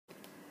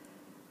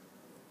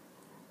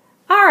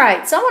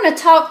right, so I want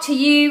to talk to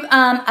you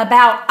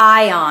about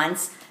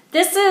ions.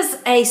 This is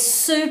a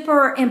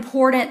super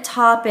important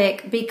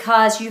topic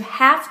because you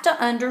have to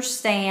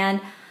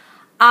understand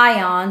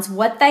ions,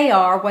 what they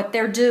are, what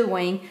they're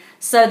doing,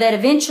 so that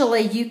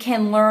eventually you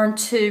can learn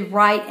to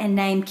write and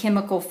name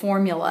chemical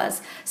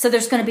formulas. So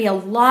there's going to be a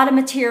lot of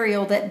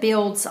material that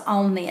builds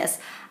on this.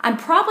 I'm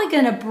probably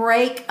going to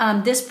break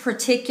this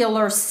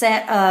particular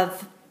set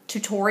of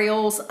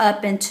tutorials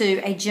up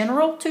into a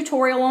general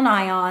tutorial on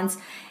ions,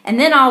 and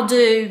then I'll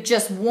do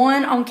just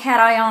one on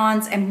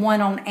cations and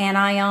one on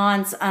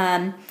anions.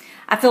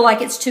 I feel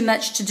like it's too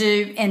much to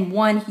do in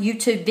one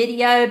YouTube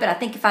video, but I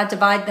think if I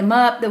divide them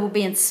up, they will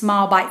be in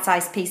small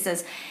bite-sized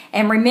pieces.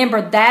 And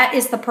remember, that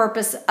is the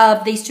purpose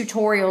of these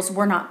tutorials.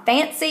 We're not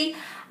fancy.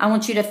 I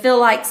want you to feel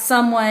like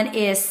someone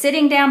is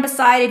sitting down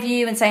beside of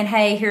you and saying,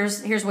 hey,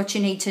 here's what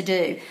you need to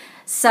do.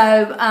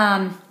 So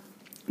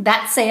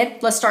that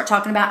said, let's start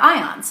talking about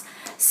ions.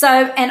 So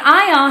an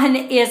ion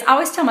is, I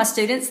always tell my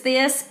students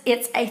this,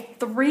 it's a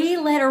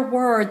 3-letter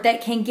word that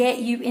can get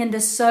you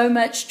into so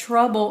much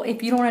trouble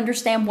if you don't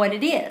understand what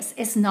it is.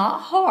 It's not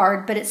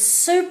hard, but it's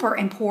super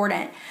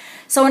important.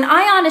 So an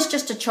ion is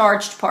just a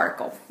charged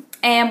particle.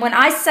 And when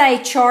I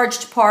say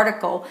charged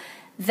particle,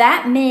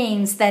 that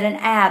means that an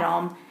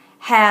atom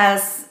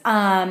has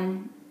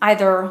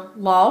either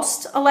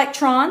lost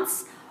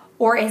electrons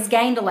or has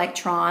gained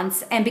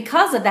electrons, and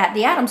because of that,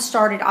 the atom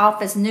started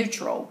off as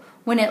neutral.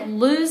 When it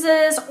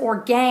loses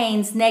or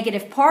gains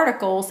negative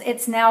particles,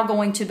 it's now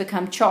going to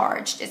become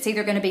charged. It's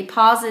either going to be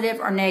positive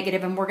or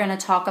negative, and we're going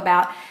to talk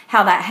about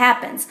how that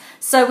happens.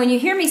 So when you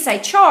hear me say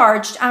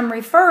charged, I'm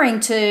referring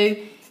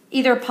to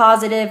either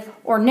positive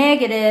or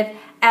negative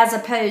as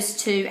opposed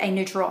to a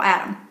neutral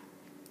atom.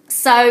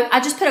 So I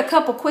just put a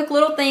couple quick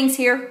little things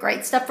here,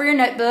 great stuff for your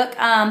notebook.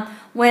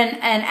 When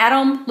an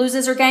atom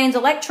loses or gains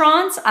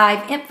electrons,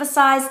 I've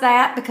emphasized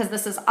that because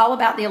this is all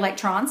about the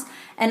electrons.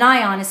 An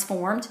ion is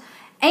formed,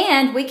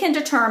 and we can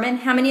determine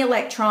how many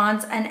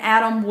electrons an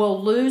atom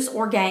will lose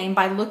or gain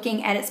by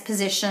looking at its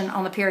position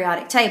on the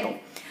periodic table.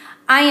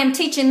 I am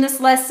teaching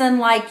this lesson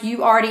like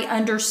you already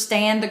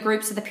understand the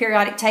groups of the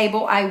periodic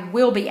table. I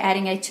will be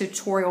adding a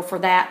tutorial for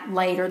that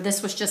later.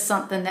 This was just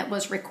something that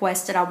was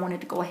requested. I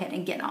wanted to go ahead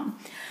and get on.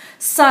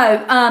 So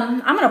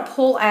I'm going to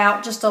pull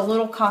out just a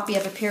little copy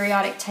of a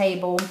periodic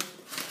table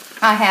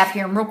I have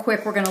here. And real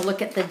quick, we're going to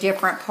look at the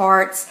different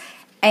parts.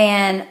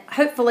 And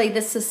hopefully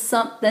this is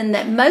something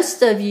that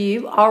most of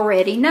you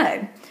already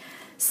know.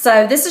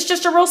 So this is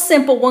just a real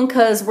simple one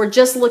because we're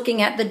just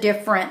looking at the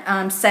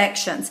different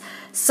sections.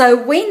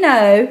 So we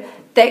know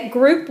that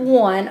group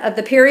 1 of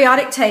the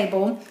periodic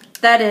table,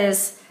 that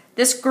is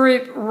this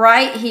group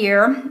right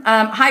here,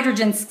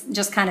 hydrogen's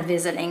just kind of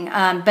visiting,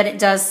 but it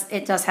does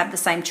have the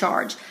same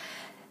charge.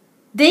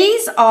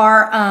 These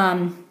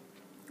are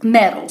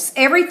metals.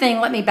 Everything,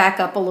 let me back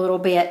up a little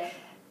bit.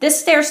 This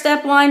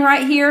stair-step line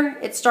right here,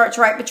 it starts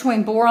right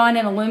between boron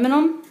and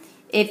aluminum.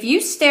 If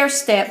you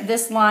stair-step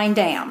this line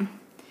down,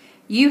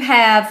 you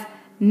have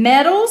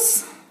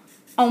metals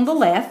on the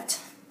left,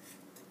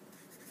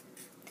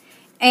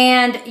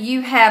 and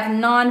you have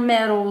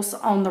nonmetals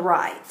on the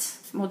right.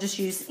 We'll just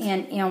use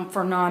NM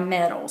for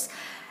nonmetals.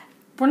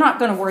 We're not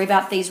going to worry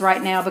about these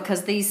right now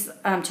because these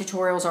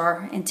tutorials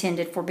are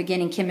intended for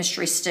beginning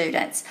chemistry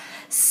students.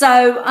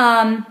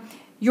 So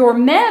your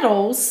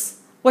metals,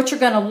 what you're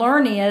going to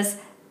learn is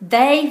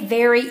they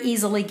very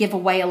easily give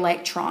away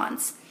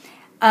electrons.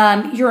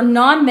 Your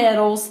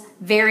nonmetals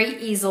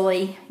very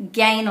easily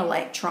gain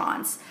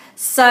electrons.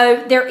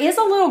 So there is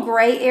a little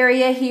gray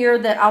area here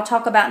that I'll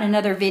talk about in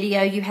another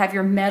video. You have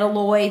your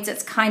metalloids.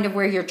 It's kind of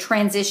where you're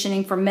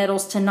transitioning from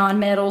metals to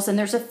nonmetals. And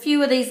there's a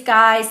few of these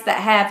guys that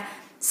have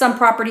some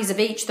properties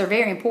of each. They're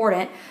very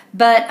important.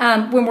 But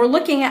when we're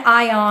looking at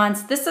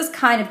ions, this is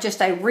kind of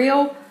just a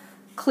real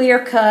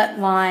clear-cut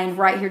line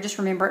right here. Just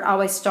remember, it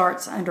always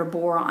starts under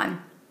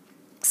boron.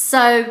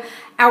 So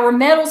our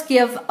metals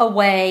give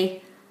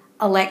away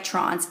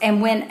electrons, and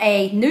when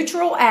a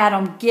neutral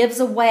atom gives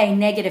away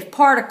negative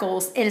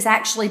particles, it is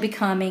actually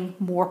becoming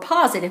more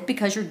positive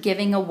because you're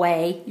giving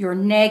away your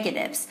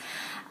negatives.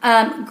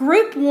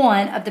 Group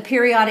 1 of the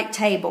periodic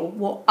table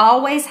will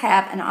always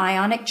have an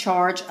ionic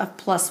charge of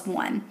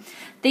 +1.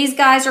 These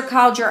guys are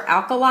called your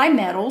alkali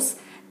metals.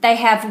 They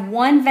have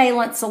 1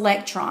 valence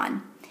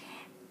electron,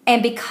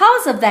 and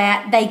because of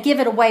that, they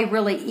give it away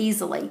really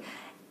easily.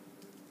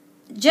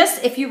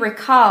 Just if you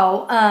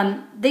recall,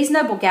 these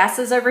noble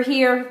gases over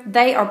here,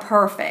 they are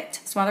perfect.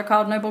 That's why they're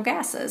called noble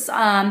gases.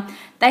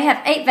 They have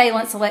 8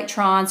 valence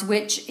electrons,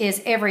 which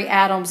is every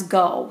atom's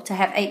goal, to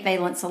have 8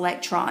 valence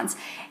electrons.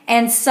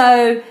 And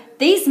so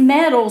these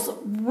metals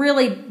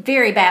really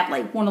very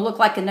badly want to look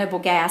like a noble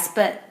gas,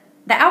 but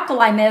the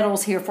alkali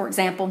metals here, for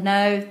example,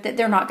 know that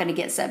they're not going to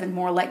get 7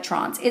 more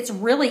electrons. It's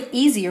really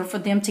easier for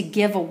them to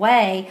give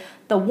away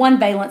the 1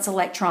 valence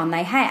electron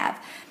they have.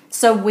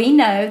 So we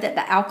know that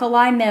the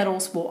alkali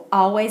metals will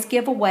always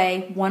give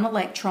away 1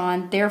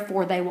 electron,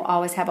 therefore they will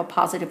always have a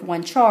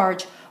 +1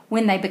 charge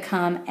when they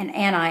become an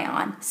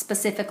anion,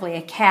 specifically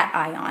a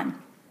cation.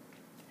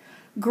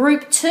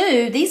 Group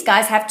 2, these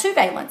guys have 2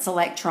 valence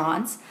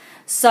electrons,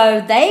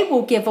 so they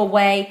will give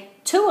away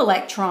 2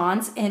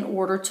 electrons in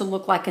order to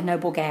look like a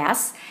noble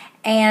gas,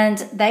 and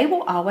they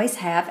will always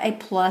have a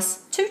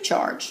 +2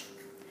 charge.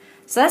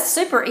 So that's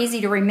super easy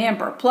to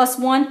remember.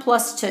 +1,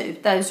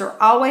 +2. Those are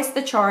always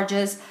the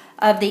charges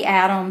of the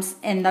atoms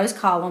in those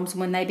columns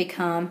when they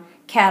become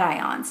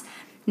cations.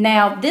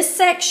 Now, this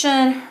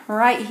section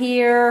right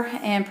here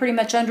and pretty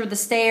much under the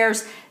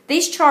stairs,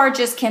 these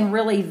charges can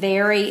really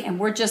vary, and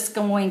we're just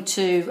going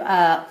to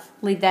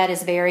leave that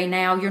as vary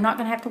now. You're not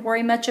going to have to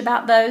worry much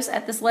about those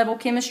at this level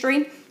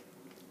chemistry.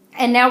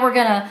 And now we're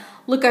going to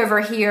look over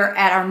here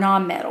at our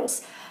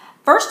nonmetals.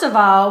 First of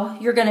all,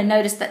 you're going to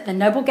notice that the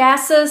noble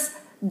gases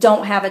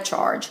don't have a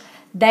charge.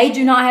 They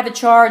do not have a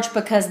charge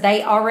because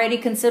they already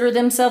consider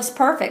themselves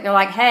perfect. They're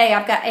like, hey,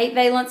 I've got 8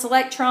 valence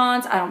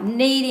electrons. I don't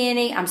need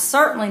any. I'm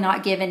certainly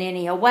not giving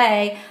any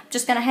away. I'm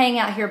just going to hang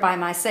out here by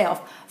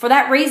myself. For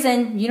that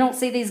reason, you don't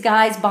see these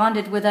guys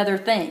bonded with other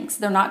things.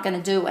 They're not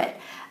going to do it.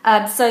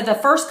 So the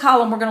first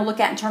column we're going to look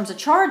at in terms of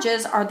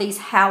charges are these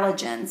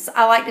halogens.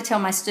 I like to tell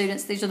my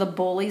students these are the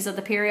bullies of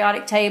the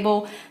periodic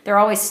table. They're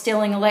always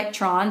stealing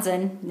electrons,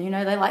 and you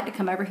know they like to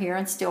come over here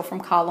and steal from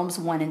columns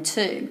 1 and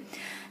 2.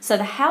 So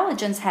the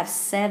halogens have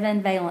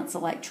 7 valence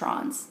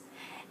electrons.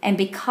 And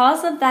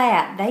because of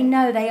that, they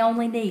know they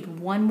only need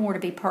 1 more to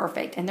be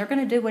perfect. And they're going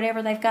to do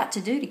whatever they've got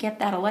to do to get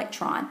that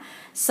electron.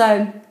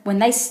 So when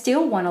they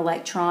steal 1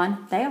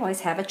 electron, they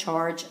always have a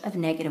charge of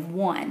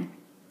 -1.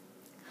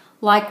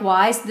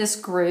 Likewise, this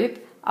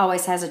group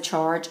always has a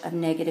charge of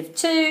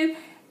 -2.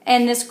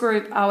 And this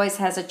group always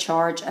has a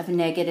charge of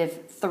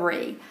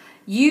 -3.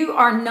 You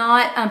are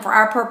not, for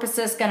our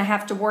purposes, going to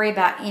have to worry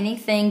about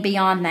anything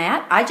beyond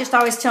that. I just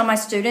always tell my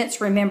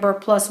students, remember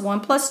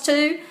 +1,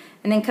 +2,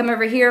 and then come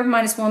over here,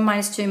 -1,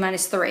 -2,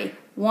 -3.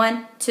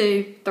 1,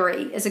 2,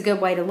 3 is a good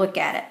way to look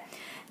at it.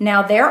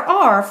 Now, there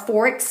are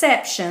 4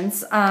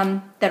 exceptions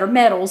that are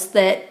metals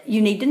that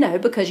you need to know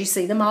because you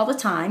see them all the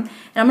time.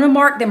 And I'm going to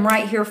mark them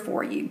right here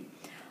for you.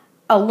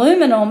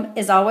 Aluminum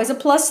is always a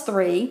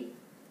 +3.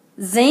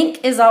 Zinc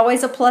is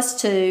always a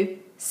 +2.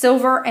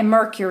 Silver and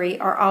mercury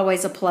are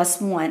always a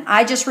 +1.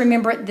 I just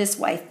remember it this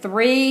way,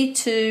 3,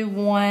 2,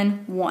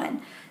 1,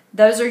 1.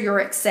 Those are your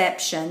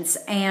exceptions,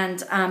 and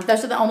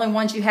those are the only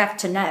ones you have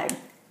to know.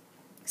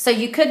 So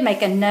you could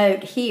make a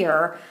note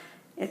here.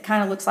 It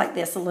kind of looks like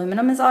this.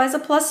 Aluminum is always a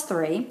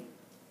 +3.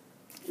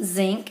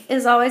 Zinc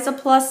is always a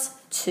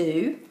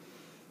 +2.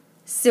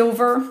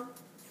 Silver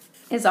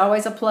is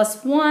always a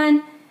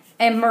 +1.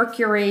 And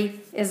mercury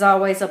is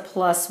always a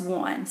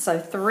 +1. So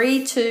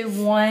 3, 2,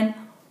 1,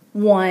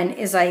 1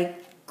 is a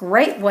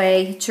great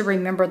way to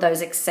remember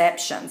those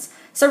exceptions.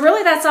 So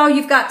really that's all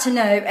you've got to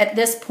know at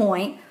this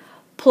point.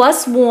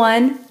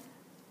 +1,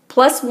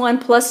 +1,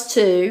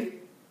 +2,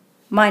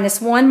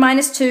 -1,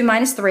 -2,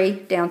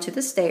 -3, down to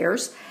the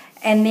stairs.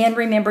 And then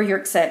remember your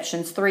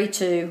exceptions, 3,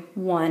 2,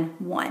 1,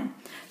 1.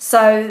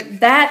 So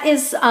that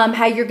is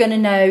how you're going to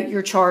know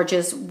your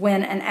charges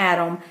when an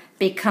atom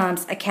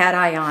becomes a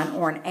cation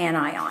or an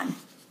anion.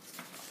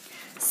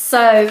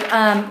 So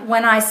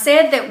when I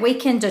said that we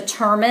can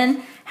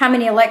determine how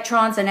many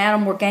electrons an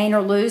atom will gain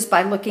or lose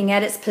by looking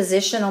at its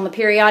position on the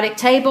periodic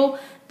table,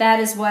 that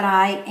is what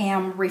I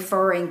am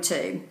referring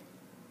to.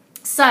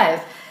 So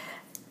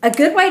a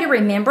good way to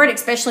remember it,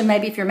 especially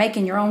maybe if you're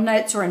making your own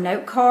notes or a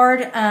note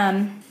card,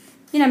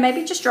 you know,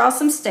 maybe just draw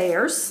some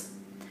stairs.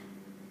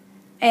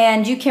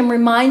 And you can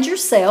remind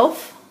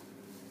yourself,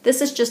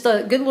 this is just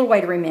a good little way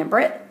to remember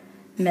it.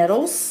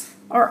 Metals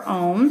are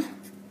on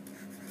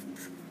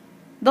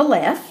the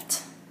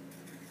left.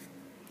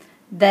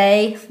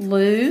 They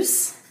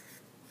lose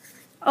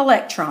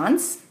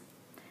electrons.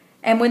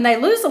 And when they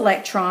lose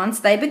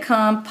electrons, they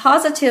become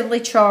positively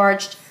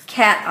charged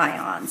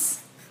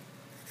cations.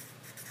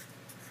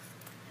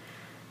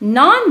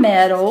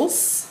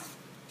 Nonmetals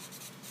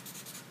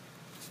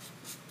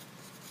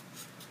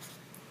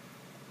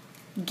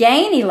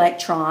gain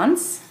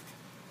electrons.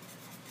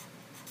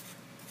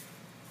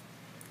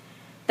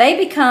 They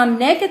become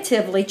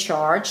negatively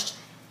charged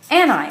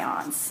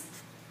anions.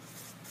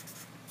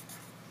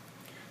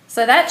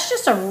 So that's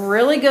just a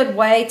really good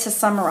way to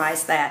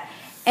summarize that.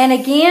 And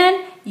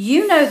again,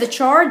 you know the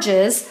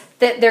charges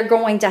that they're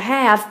going to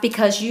have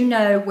because you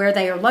know where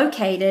they are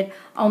located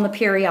on the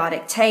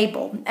periodic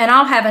table. And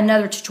I'll have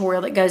another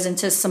tutorial that goes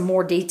into some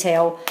more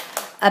detail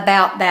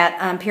about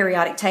that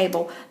periodic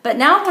table. But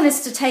now I want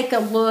us to take a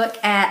look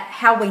at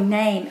how we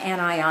name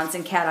anions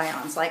and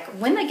cations. Like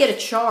when they get a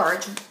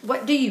charge,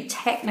 what do you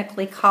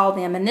technically call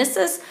them? And this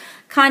is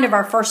kind of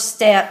our first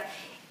step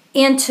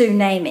into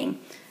naming.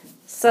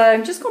 So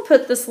I'm just going to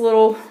put this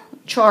little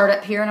chart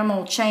up here and I'm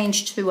going to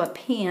change to a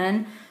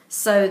pen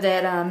so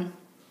that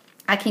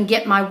I can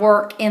get my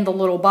work in the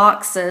little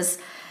boxes.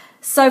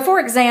 So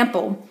for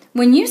example,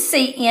 when you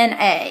see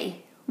Na,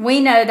 we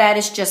know that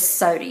is just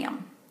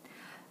sodium.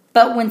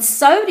 But when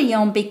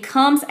sodium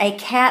becomes a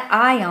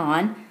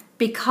cation,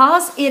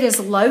 because it is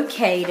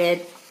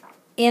located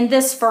in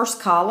this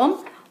first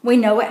column, we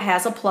know it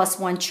has a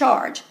 +1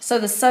 charge. So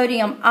the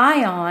sodium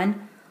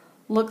ion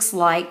looks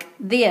like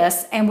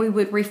this, and we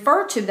would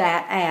refer to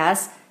that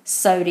as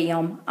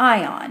sodium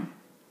ion.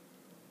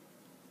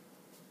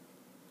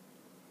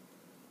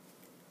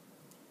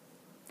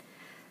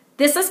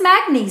 This is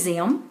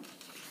magnesium.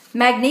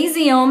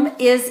 Magnesium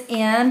is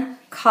in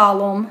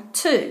column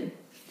 2.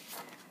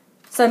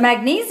 So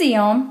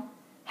magnesium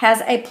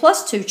has a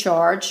 +2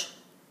 charge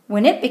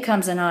when it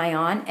becomes an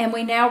ion, and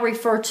we now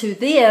refer to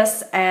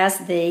this as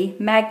the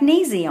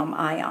magnesium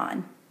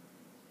ion.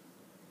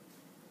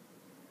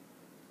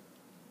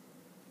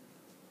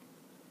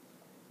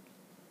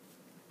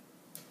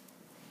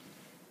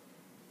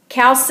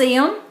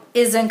 Calcium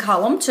is in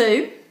column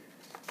 2.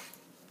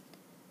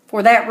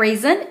 For that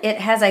reason, it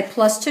has a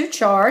 +2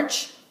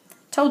 charge.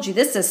 Told you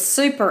this is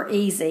super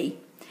easy.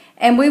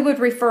 And we would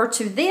refer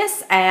to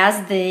this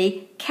as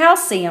the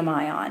calcium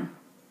ion.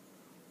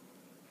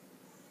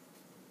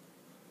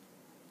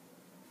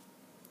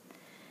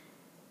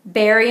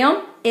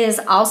 Barium is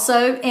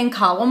also in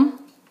column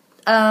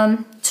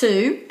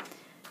 2.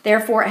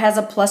 Therefore, it has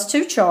a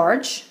 +2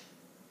 charge.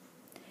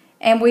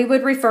 And we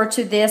would refer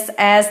to this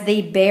as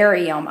the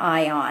barium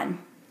ion.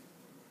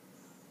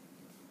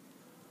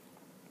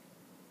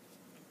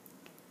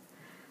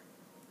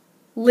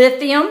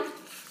 Lithium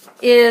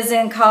is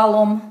in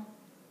column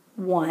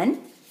 1.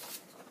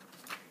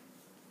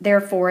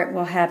 Therefore, it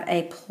will have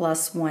a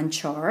 +1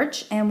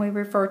 charge, and we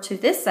refer to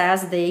this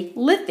as the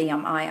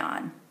lithium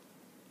ion.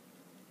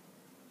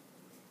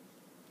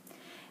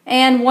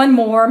 And one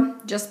more,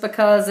 just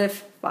because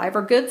if 5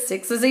 are good,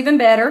 6 is even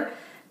better.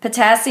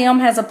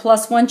 Potassium has a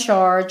 +1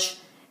 charge,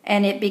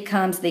 and it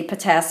becomes the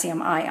potassium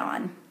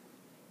ion.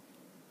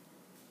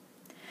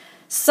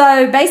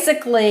 So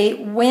basically,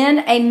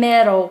 when a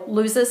metal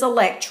loses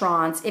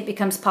electrons, it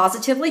becomes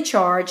positively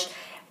charged.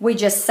 We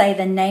just say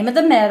the name of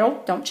the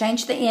metal, don't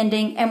change the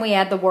ending, and we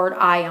add the word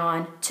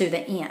ion to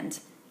the end.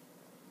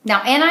 Now,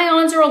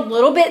 anions are a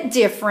little bit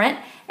different,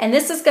 and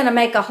this is going to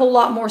make a whole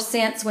lot more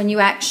sense when you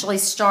actually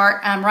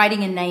start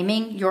writing and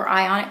naming your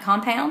ionic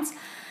compounds.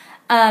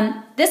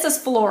 This is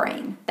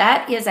fluorine.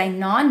 That is a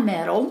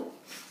nonmetal,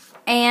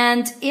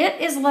 and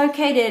it is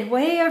located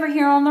way over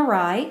here on the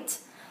right,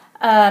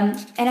 and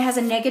it has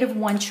a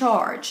 -1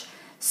 charge.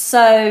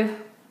 So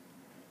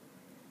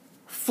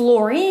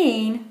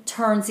fluorine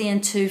turns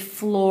into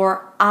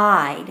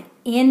fluoride,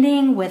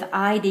 ending with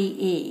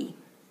IDE.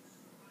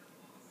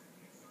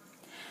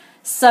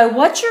 So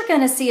what you're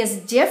going to see is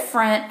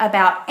different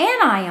about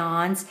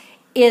anions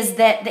is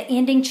that the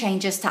ending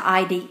changes to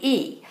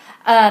IDE.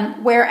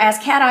 Whereas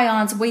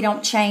cations, we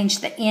don't change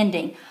the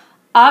ending.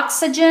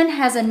 Oxygen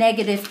has a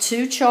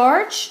 -2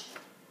 charge.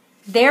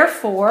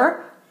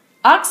 Therefore,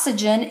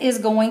 oxygen is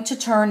going to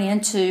turn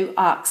into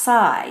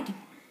oxide.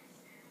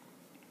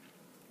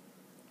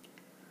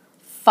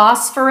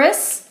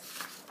 Phosphorus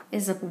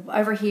is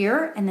over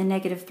here in the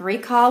 -3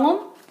 column.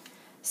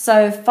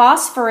 So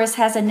phosphorus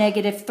has a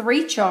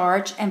 -3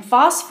 charge, and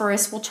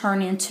phosphorus will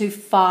turn into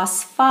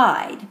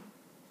phosphide.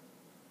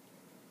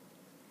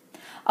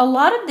 A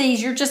lot of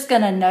these, you're just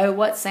going to know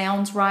what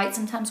sounds right.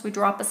 Sometimes we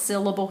drop a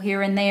syllable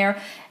here and there.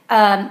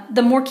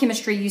 The more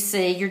chemistry you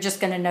see, you're just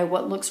going to know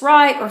what looks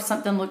right, or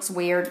something looks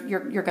weird,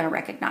 you're going to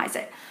recognize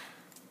it.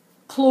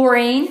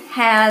 Chlorine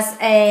has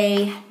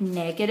a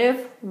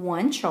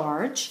 -1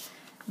 charge.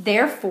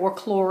 Therefore,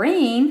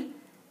 chlorine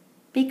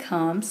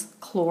becomes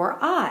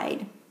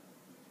chloride.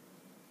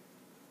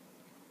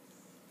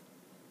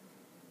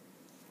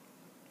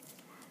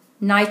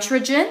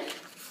 Nitrogen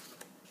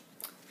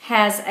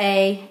has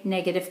a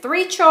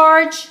 -3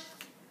 charge.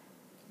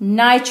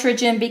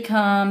 Nitrogen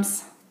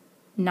becomes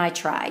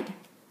nitride.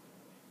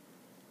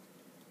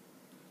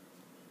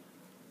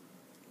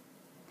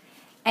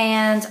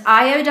 And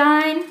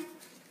iodine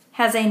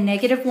has a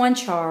 -1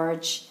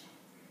 charge,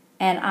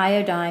 and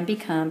iodine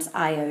becomes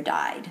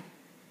iodide.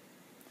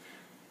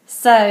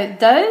 So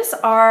those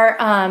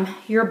are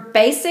your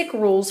basic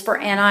rules for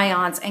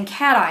anions and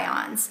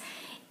cations.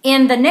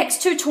 In the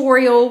next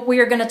tutorial, we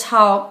are going to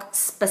talk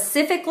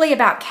specifically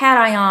about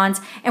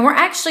cations, and we're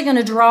actually going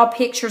to draw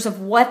pictures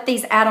of what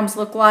these atoms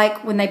look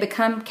like when they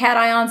become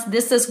cations.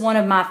 This is one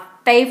of my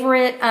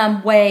favorite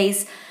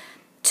ways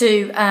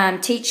to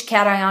teach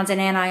cations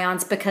and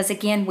anions, because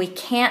again, we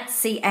can't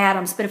see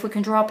atoms, but if we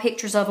can draw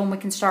pictures of them, we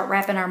can start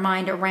wrapping our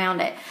mind around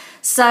it.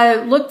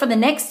 So look for the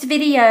next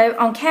video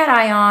on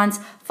cations,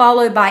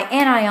 followed by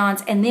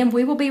anions, and then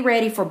we will be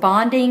ready for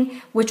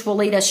bonding, which will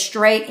lead us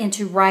straight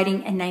into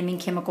writing and naming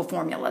chemical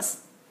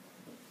formulas.